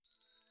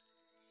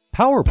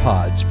Power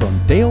Pods from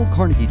Dale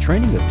Carnegie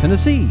Training of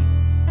Tennessee.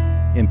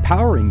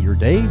 Empowering your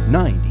day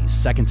 90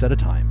 seconds at a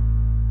time.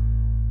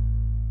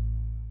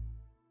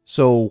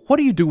 So, what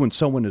do you do when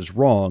someone is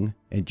wrong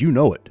and you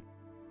know it?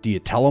 Do you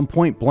tell them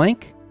point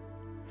blank?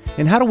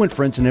 In How to Win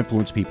Friends and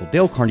Influence People,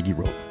 Dale Carnegie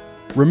wrote,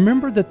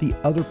 "Remember that the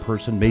other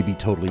person may be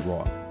totally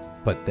wrong,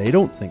 but they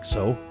don't think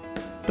so.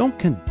 Don't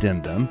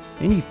condemn them.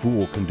 Any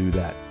fool can do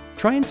that.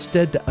 Try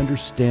instead to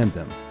understand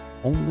them.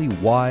 Only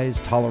wise,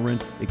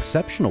 tolerant,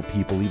 exceptional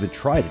people even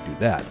try to do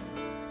that.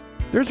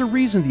 There's a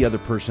reason the other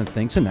person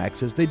thinks and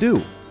acts as they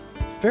do.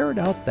 Ferret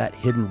out that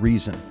hidden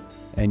reason,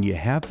 and you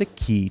have the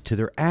key to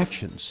their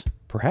actions,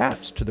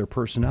 perhaps to their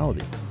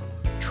personality.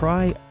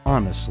 Try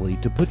honestly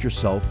to put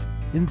yourself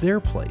in their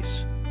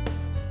place."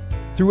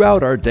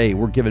 Throughout our day,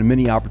 we're given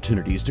many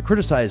opportunities to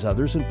criticize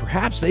others, and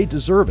perhaps they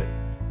deserve it.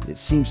 It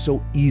seems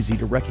so easy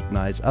to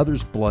recognize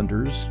others'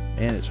 blunders,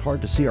 and it's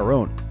hard to see our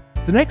own.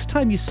 The next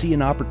time you see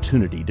an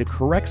opportunity to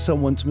correct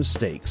someone's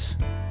mistakes,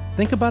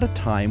 think about a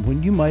time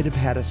when you might have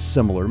had a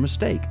similar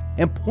mistake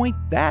and point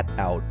that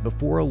out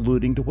before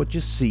alluding to what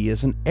you see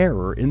as an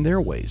error in their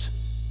ways.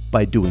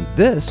 By doing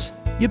this,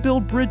 you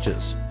build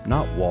bridges,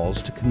 not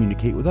walls, to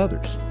communicate with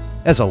others.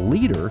 As a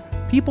leader,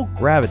 people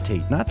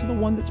gravitate not to the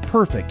one that's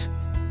perfect,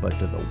 but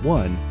to the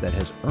one that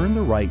has earned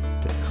the right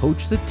to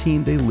coach the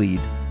team they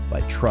lead by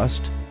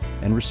trust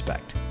and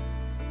respect.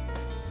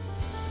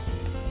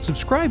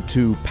 Subscribe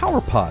to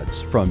Power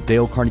Pods from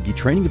Dale Carnegie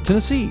Training of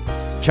Tennessee.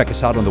 Check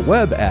us out on the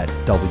web at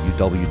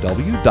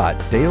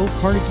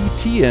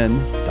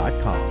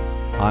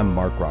www.dalecarnegietn.com. I'm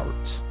Mark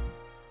Roberts.